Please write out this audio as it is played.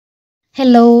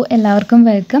Hello എല്ലാവർക്കും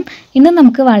welcome. ഇന്ന്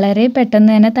നമുക്ക് വളരെ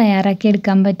പെട്ടെന്ന് തന്നെ തയ്യാറാക്കി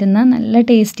എടുക്കാൻ പറ്റുന്ന നല്ല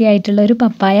ടേസ്റ്റി ആയിട്ടുള്ള ഒരു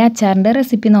പപ്പായ അച്ചാറിൻ്റെ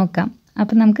റെസിപ്പി നോക്കാം.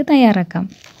 അപ്പോൾ നമുക്ക് തയ്യാറാക്കാം.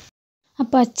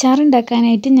 അപ്പോൾ അച്ചാർ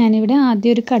ഉണ്ടാക്കാനായിട്ട് ഞാനിവിടെ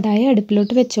ആദ്യം ഒരു കടായി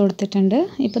അടുപ്പിലോട്ട് വെച്ച് കൊടുത്തിട്ടുണ്ട്.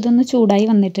 ഇപ്പോൾ ഇതൊന്ന് ചൂടായി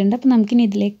വന്നിട്ടുണ്ട്. അപ്പോൾ നമുക്കിനി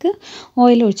ഇതിലേക്ക്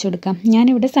ഓയിൽ ഒഴിച്ചു കൊടുക്കാം.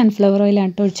 ഞാനിവിടെ സൺഫ്ലവർ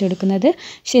ഓയിലാണ് ഒഴിച്ചു കൊടുക്കുന്നത്.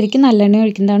 ശരിക്കും നല്ലെണ്ണ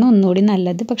ഒഴിക്കുന്നതാണ് ഒന്നുകൂടി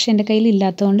നല്ലത്. പക്ഷേ എൻ്റെ കയ്യിൽ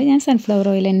ഇല്ലാത്തതുകൊണ്ട് ഞാൻ സൺഫ്ലവർ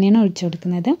ഓയിൽ തന്നെയാണ് ഒഴിച്ചു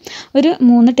കൊടുക്കുന്നത്. ഒരു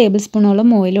 3 ടേബിൾ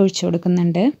സ്പൂണോളം ഓയിൽ ഒഴിച്ചു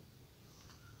കൊടുക്കുന്നുണ്ട്.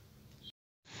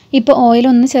 ഇപ്പോൾ ഓയിൽ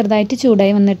ഒന്ന് ചെറുതായിട്ട്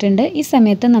ചൂടായി വന്നിട്ടുണ്ട്. ഈ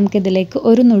സമയത്ത് നമുക്കിതിലേക്ക്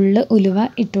ഒരു നുള്ള് ഉലുവ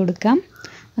ഇട്ട് കൊടുക്കാം.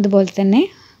 അതുപോലെ തന്നെ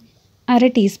 1/2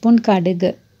 ടീസ്പൂൺ കടുക്.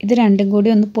 ഇത് രണ്ടും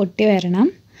കൂടി ഒന്ന് പൊട്ടി വരണം.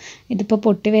 ഇതിപ്പോൾ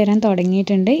പൊട്ടി വരാൻ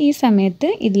തുടങ്ങിയിട്ടുണ്ട്. ഈ സമയത്ത്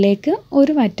ഇതിലേക്ക്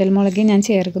ഒരു വറ്റൽമുളക് ഞാൻ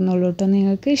ചേർക്കുന്നുള്ളൂ കേട്ടോ.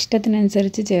 നിങ്ങൾക്ക്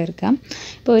ഇഷ്ടത്തിനനുസരിച്ച് ചേർക്കാം.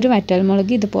 ഇപ്പോൾ ഒരു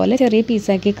വറ്റൽമുളക് ഇതുപോലെ ചെറിയ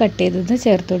പീസാക്കി കട്ട് ചെയ്തത്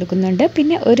ചേർത്ത് കൊടുക്കുന്നുണ്ട്.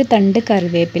 പിന്നെ ഒരു തണ്ട്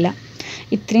കറിവേപ്പില.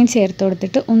 ഇത്രയും ചേർത്ത്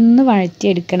കൊടുത്തിട്ട് ഒന്ന്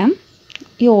വഴറ്റിയെടുക്കണം.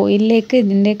 ഈ ഓയിലിലേക്ക്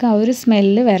ഇതിൻ്റെയൊക്കെ ആ ഒരു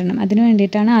സ്മെല്ല് വരണം. അതിന്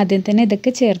വേണ്ടിയിട്ടാണ് ആദ്യം തന്നെ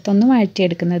ഇതൊക്കെ ചേർത്തൊന്ന്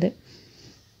വഴറ്റിയെടുക്കുന്നത്.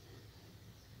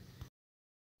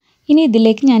 ഇനി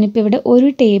ഇതിലേക്ക് ഞാനിപ്പോൾ ഇവിടെ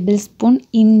 1 ടേബിൾ സ്പൂൺ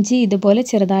ഇഞ്ചി ഇതുപോലെ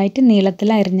ചെറുതായിട്ട് നീളത്തിൽ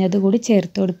അരിഞ്ഞത് കൂടി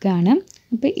ചേർത്ത് കൊടുക്കുകയാണ്.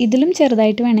 അപ്പോൾ ഇതിലും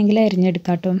ചെറുതായിട്ട് വേണമെങ്കിൽ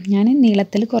അരിഞ്ഞെടുക്കാം കേട്ടോ. ഞാൻ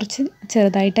നീളത്തിൽ കുറച്ച്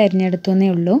ചെറുതായിട്ട് അരിഞ്ഞെടുത്തേ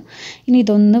ഉള്ളൂ. ഇനി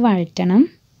ഇതൊന്ന് വഴറ്റണം.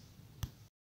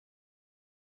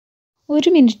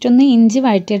 1 മിനിറ്റ് ഒന്ന് ഇഞ്ചി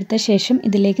വഴറ്റിയെടുത്ത ശേഷം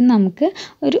ഇതിലേക്ക് നമുക്ക്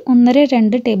ഒരു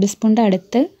 1.5-2 ടേബിൾ സ്പൂണിൻ്റെ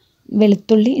അടുത്ത്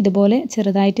വെളുത്തുള്ളി ഇതുപോലെ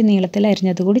ചെറുതായിട്ട് നീളത്തിൽ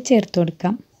അരിഞ്ഞത് കൂടി ചേർത്ത്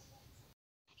കൊടുക്കാം.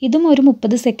 ഇതും ഒരു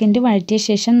 30 സെക്കൻഡ് വഴറ്റിയ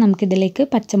ശേഷം നമുക്കിതിലേക്ക്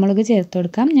പച്ചമുളക് ചേർത്ത്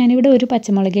കൊടുക്കാം. ഞാനിവിടെ ഒരു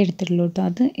പച്ചമുളക് എടുത്തിട്ടുള്ളൂ കേട്ടോ.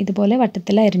 അത് ഇതുപോലെ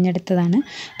വട്ടത്തിൽ അരിഞ്ഞെടുത്തതാണ്.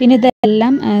 പിന്നെ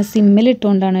ഇതെല്ലാം സിമ്മിൽ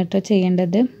ഇട്ടുകൊണ്ടാണ് കേട്ടോ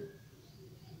ചെയ്യേണ്ടത്.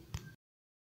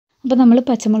 അപ്പോൾ നമ്മൾ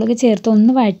പച്ചമുളക് ചേർത്ത്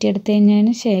ഒന്ന് വഴറ്റിയെടുത്ത്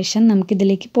കഴിഞ്ഞതിന് ശേഷം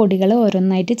നമുക്കിതിലേക്ക് പൊടികൾ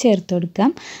ഓരോന്നായിട്ട് ചേർത്ത്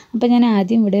കൊടുക്കാം. അപ്പോൾ ഞാൻ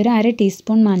ആദ്യം ഇവിടെ ഒരു 1/2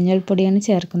 ടീസ്പൂൺ മഞ്ഞൾപ്പൊടിയാണ്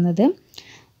ചേർക്കുന്നത്.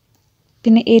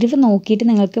 പിന്നെ എരിവ് നോക്കിയിട്ട്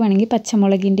നിങ്ങൾക്ക് വേണമെങ്കിൽ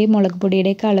പച്ചമുളകിൻ്റെയും മുളക്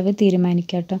പൊടിയുടെയൊക്കെ അളവ്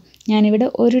തീരുമാനിക്കാം കേട്ടോ. ഞാനിവിടെ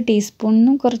 1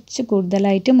 ടീസ്പൂണിനും കുറച്ച്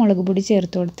കൂടുതലായിട്ട് മുളക് പൊടി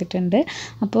ചേർത്ത് കൊടുത്തിട്ടുണ്ട്.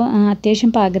 അപ്പോൾ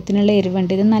അത്യാവശ്യം പാകത്തിനുള്ള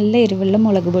എരിവുണ്ട്. ഇത് നല്ല എരിവുള്ള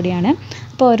മുളക് പൊടിയാണ്.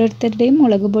 അപ്പോൾ ഓരോരുത്തരുടെയും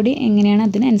മുളക് പൊടി എങ്ങനെയാണ്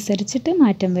അതിനനുസരിച്ചിട്ട്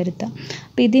മാറ്റം വരുത്താം.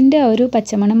 അപ്പോൾ ഇതിൻ്റെ ഒരു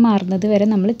പച്ചമണം മാറുന്നത് വരെ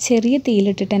നമ്മൾ ചെറിയ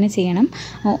തീയിലിട്ടിട്ട് തന്നെ ചെയ്യണം.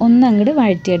 ഒന്നങ്ങോട്ട്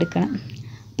വഴറ്റിയെടുക്കണം.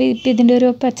 അപ്പോൾ ഇതിൻ്റെ ഒരു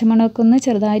പച്ചമണമൊക്കെ ഒന്ന്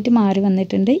ചെറുതായിട്ട് മാറി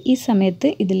വന്നിട്ടുണ്ട്. ഈ സമയത്ത്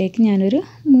ഇതിലേക്ക് ഞാനൊരു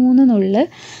 3 നുള്ള്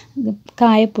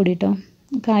കായപ്പൊടി കേട്ടോ,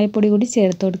 കായപ്പൊടി കൂടി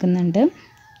ചേർത്ത് കൊടുക്കുന്നുണ്ട്.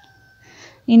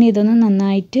 ഇനി ഇതൊന്ന്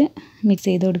നന്നായിട്ട് മിക്സ്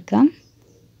ചെയ്ത് കൊടുക്കാം.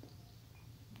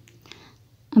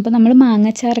 അപ്പോൾ നമ്മൾ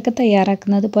മാങ്ങച്ചാറൊക്കെ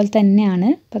തയ്യാറാക്കുന്നത് പോലെ തന്നെയാണ്.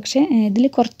 പക്ഷേ ഇതിൽ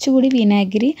കുറച്ചുകൂടി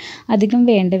വിനാഗിരി അധികം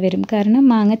വേണ്ടി വരും. കാരണം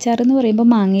മാങ്ങച്ചാർ എന്ന് പറയുമ്പോൾ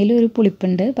മാങ്ങയിൽ ഒരു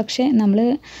പുളിപ്പുണ്ട്. പക്ഷേ നമ്മൾ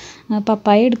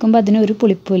പപ്പായ എടുക്കുമ്പോൾ അതിനൊരു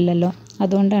പുളിപ്പും ഇല്ലല്ലോ.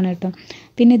 അതുകൊണ്ടാണ് കേട്ടോ.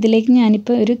 പിന്നെ ഇതിലേക്ക്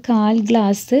ഞാനിപ്പോൾ ഒരു 1/4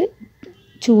 ഗ്ലാസ്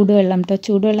ചൂടുവെള്ളം കേട്ടോ.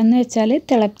 ചൂടുവെള്ളം എന്ന് വെച്ചാൽ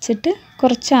തിളപ്പിച്ചിട്ട്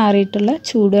കുറച്ച് ആറിയിട്ടുള്ള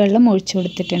ചൂടുവെള്ളം ഒഴിച്ചു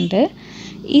കൊടുത്തിട്ടുണ്ട്.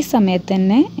 ഈ സമയത്ത്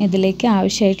തന്നെ ഇതിലേക്ക്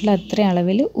ആവശ്യമായിട്ടുള്ള അത്ര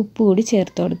അളവിൽ ഉപ്പ് കൂടി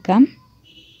ചേർത്ത് കൊടുക്കാം.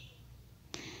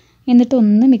 എന്നിട്ട്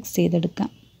ഒന്ന് മിക്സ് ചെയ്തെടുക്കാം.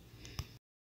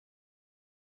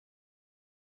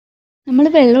 നമ്മൾ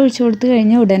വെള്ളം ഒഴിച്ചു കൊടുത്തു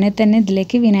കഴിഞ്ഞാൽ ഉടനെ തന്നെ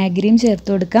ഇതിലേക്ക് വിനാഗിരിയും ചേർത്ത്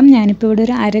കൊടുക്കാം. ഞാനിപ്പോൾ ഇവിടെ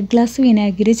ഒരു 1/2 ഗ്ലാസ്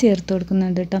വിനാഗിരി ചേർത്ത്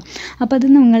കൊടുക്കുന്നുണ്ട് കേട്ടോ. അപ്പോൾ അത്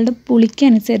നിങ്ങളുടെ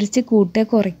പുളിക്കനുസരിച്ച് കൂട്ടുക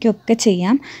കുറയ്ക്കുകയൊക്കെ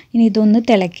ചെയ്യാം. ഇനി ഇതൊന്ന്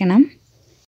തിളയ്ക്കണം.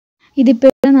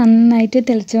 ഇതിപ്പോൾ നന്നായിട്ട്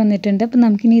തിളച്ച് വന്നിട്ടുണ്ട്. അപ്പോൾ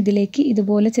നമുക്കിനി ഇതിലേക്ക്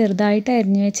ഇതുപോലെ ചെറുതായിട്ട്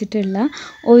അരിഞ്ഞു വെച്ചിട്ടുള്ള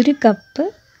 1 കപ്പ്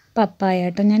പപ്പായ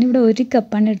കേട്ടോ. ഞാനിവിടെ 1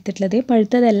 കപ്പാണ് എടുത്തിട്ടുള്ളത്.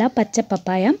 പഴുത്തതല്ല, പച്ച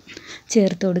പപ്പായ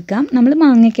ചേർത്ത് കൊടുക്കാം. നമ്മൾ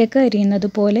മാങ്ങയ്ക്കൊക്കെ അരിയുന്നത്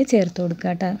പോലെ ചേർത്ത് കൊടുക്കുക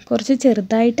കേട്ടോ. കുറച്ച്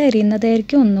ചെറുതായിട്ട്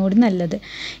അരിയുന്നതായിരിക്കും ഒന്നുകൂടി നല്ലത്.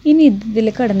 ഇനി ഇതിൽ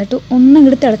കടന്നിട്ട്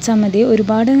ഒന്നങ്ങോട്ട് തിളച്ചാൽ മതി.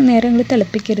 ഒരുപാട് നേരം അങ്ങോട്ട്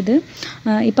തിളപ്പിക്കരുത്.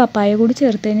 ഈ പപ്പായ കൂടി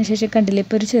ചേർത്തതിന് ശേഷം കണ്ടില്ലേ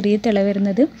ഇപ്പോൾ ഒരു ചെറിയ തിള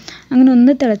വരുന്നത്. അങ്ങനെ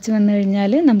ഒന്ന് തിളച്ച് വന്നു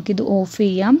കഴിഞ്ഞാൽ നമുക്കിത് ഓഫ്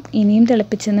ചെയ്യാം. ഇനിയും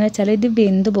തിളപ്പിച്ചെന്ന് വെച്ചാൽ ഇത്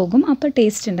വെന്ത് പോകും. അപ്പോൾ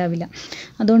ടേസ്റ്റ് ഉണ്ടാവില്ല.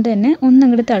 അതുകൊണ്ട് തന്നെ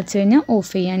ഒന്നങ്ങോട്ട് തിളച്ച് കഴിഞ്ഞാൽ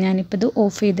ഓഫ് ചെയ്യാം. ഞാനിപ്പോൾ ഇത്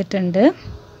ഓഫ് ചെയ്തിട്ടുണ്ട്.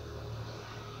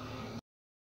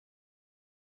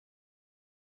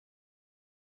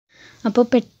 അപ്പോൾ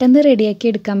പെട്ടെന്ന് റെഡിയാക്കി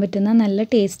എടുക്കാൻ പറ്റുന്ന നല്ല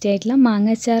ടേസ്റ്റി ആയിട്ടുള്ള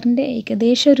മാങ്ങ അച്ചാറിൻ്റെ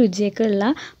ഏകദേശം രുചിയൊക്കെ ഉള്ള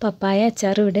പപ്പായ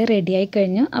അച്ചാർ ഇവിടെ റെഡിയായി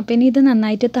കഴിഞ്ഞു. അപ്പോൾ ഇനി ഇത്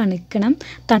നന്നായിട്ട് തണുക്കണം.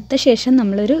 തണുത്ത ശേഷം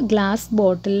നമ്മളൊരു ഗ്ലാസ്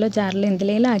ബോട്ടിലിലോ ജാറിലോ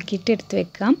എന്തിലേലും ആക്കിയിട്ട് എടുത്ത്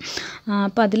വെക്കാം.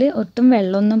 അപ്പോൾ അതിൽ ഒട്ടും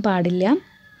വെള്ളമൊന്നും പാടില്ല.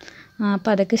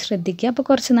 അപ്പോൾ അതൊക്കെ ശ്രദ്ധിക്കുക. അപ്പോൾ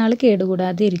കുറച്ച് നാൾ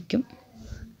കേടുകൂടാതെ ഇരിക്കും.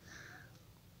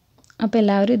 അപ്പോൾ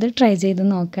എല്ലാവരും ഇത് ട്രൈ ചെയ്ത്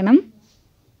നോക്കണം.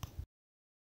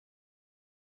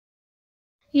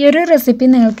 ഈ ഒരു റെസിപ്പി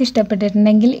നിങ്ങൾക്ക്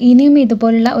ഇഷ്ടപ്പെട്ടിട്ടുണ്ടെങ്കിൽ ഇനിയും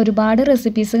ഇതുപോലുള്ള ഒരുപാട്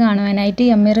റെസിപ്പീസ് കാണുവാനായിട്ട്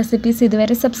യമ്മി റെസിപ്പീസ്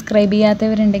ഇതുവരെ സബ്സ്ക്രൈബ്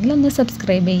ചെയ്യാത്തവരുണ്ടെങ്കിൽ ഒന്ന്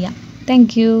സബ്സ്ക്രൈബ് ചെയ്യാം.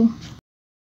 താങ്ക്